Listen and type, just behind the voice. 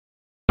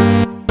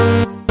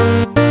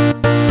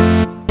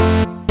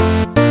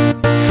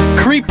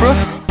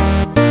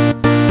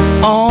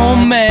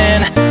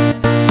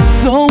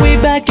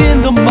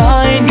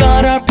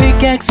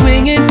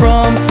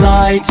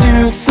side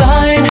to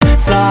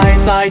side,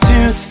 side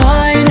to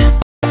side.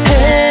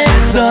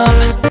 Heads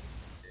up.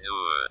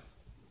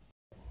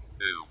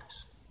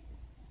 Oops.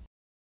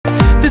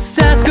 This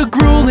task a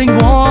grueling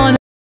one.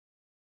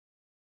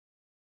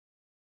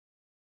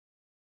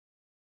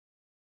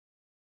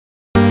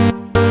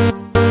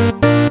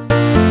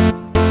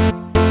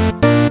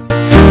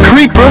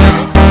 Creeper.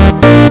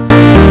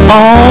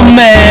 Oh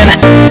man.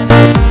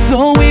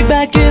 So we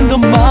back in the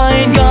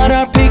mine, got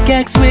our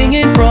pickaxe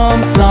swinging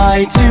from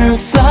side to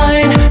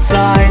side,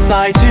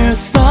 side to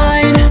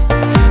side.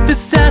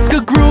 This task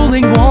a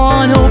grueling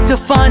one, hope to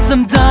find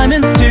some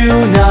diamonds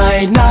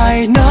tonight,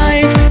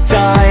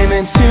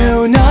 diamonds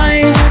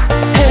tonight.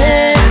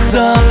 Heads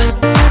up,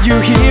 you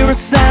hear a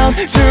sound,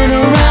 turn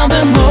around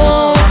and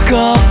look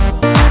up.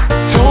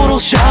 Total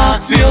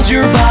shock fills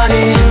your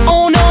body,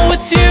 oh no,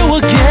 it's you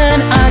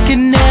again. I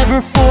can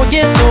never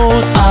forget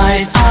those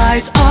eyes,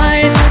 eyes.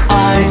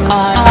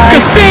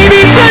 'Cause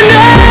baby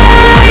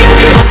tonight,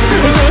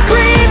 the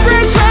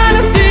creeper's trying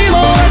to steal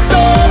our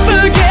stuff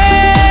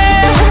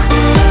again.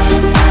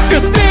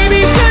 'Cause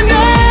baby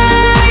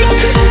tonight,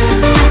 you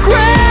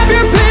grab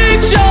your big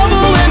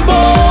shovel and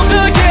bolt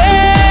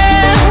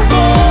again,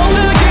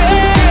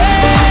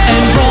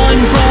 and run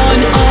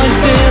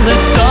until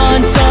it's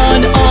done,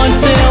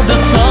 until the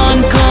sun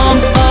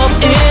comes up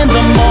in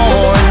the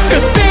morn.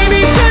 'Cause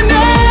baby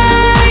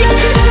tonight,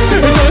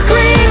 the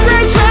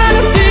creeper's trying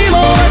to steal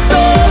our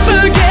stuff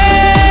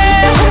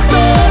again,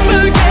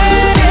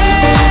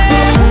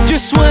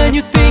 Just when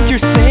you think you're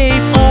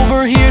safe,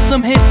 overhear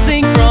some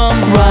hissing from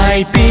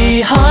right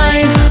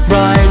behind,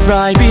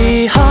 right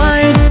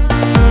behind.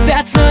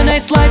 That's a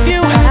nice life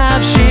you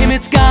have, shame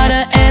it's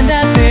gotta end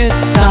at this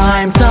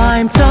time.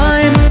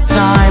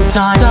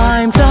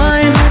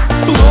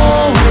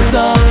 Blows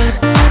up,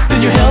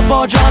 then your health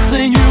bar drops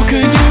and you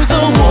could use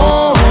a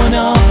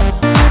one-up.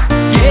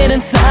 Get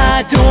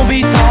inside, don't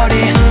be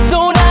tardy,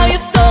 so now you're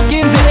stuck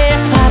in there.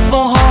 Half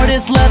a heart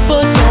is left,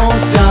 but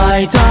don't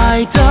die.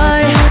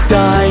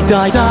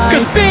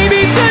 'Cause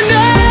baby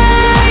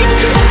tonight,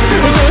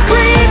 the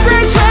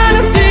creeper's trying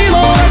to steal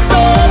our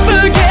stuff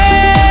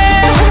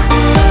again.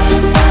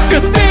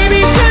 'Cause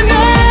baby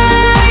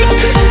tonight,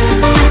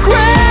 you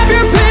grab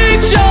your big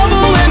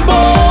shovel and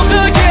bolt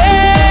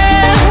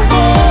again,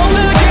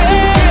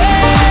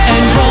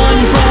 and run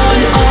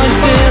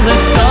until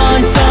it's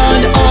done,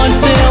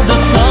 until the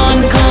sun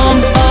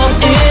comes up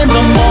in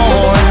the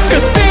morn.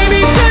 'Cause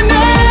baby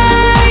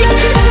tonight,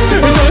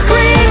 the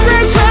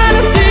creeper's trying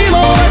to steal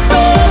our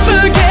stuff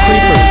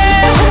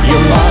again.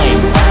 You're mine.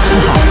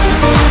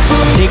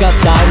 Dig up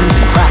diamonds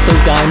and craft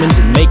those diamonds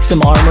and make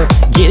some armor.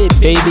 Get it,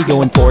 baby,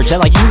 going forge that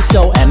like you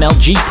so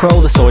MLG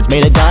Pro. The sword's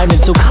made of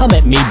diamonds, so come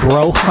at me,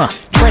 bro.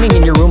 Training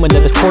in your room under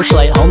the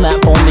torchlight, hone that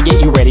form to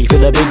get you ready for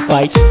the big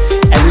fight.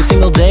 Every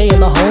single day in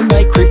the whole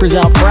night, creepers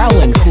out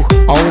prowling.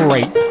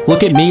 Alright,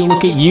 look at me,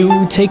 look at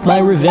you. Take my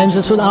revenge,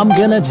 that's what I'm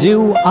gonna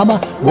do. I'm a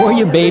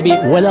warrior, baby,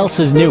 what else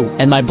is new?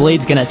 And my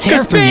blade's gonna tear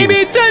 'Cause through you.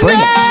 baby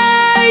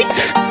tonight,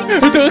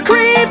 the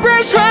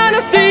creeper's trying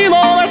to steal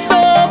all our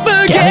stuff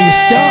again. Gather your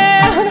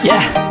stuff.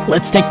 Yeah,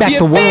 let's take back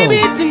the world.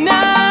 Baby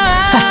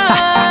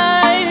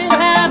tonight,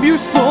 grab your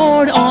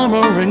sword,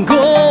 armor, and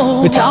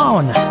gold. It's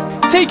on.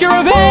 Take your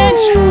revenge.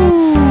 So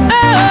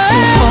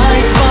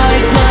fight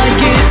like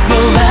it's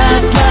the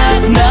last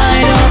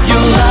night of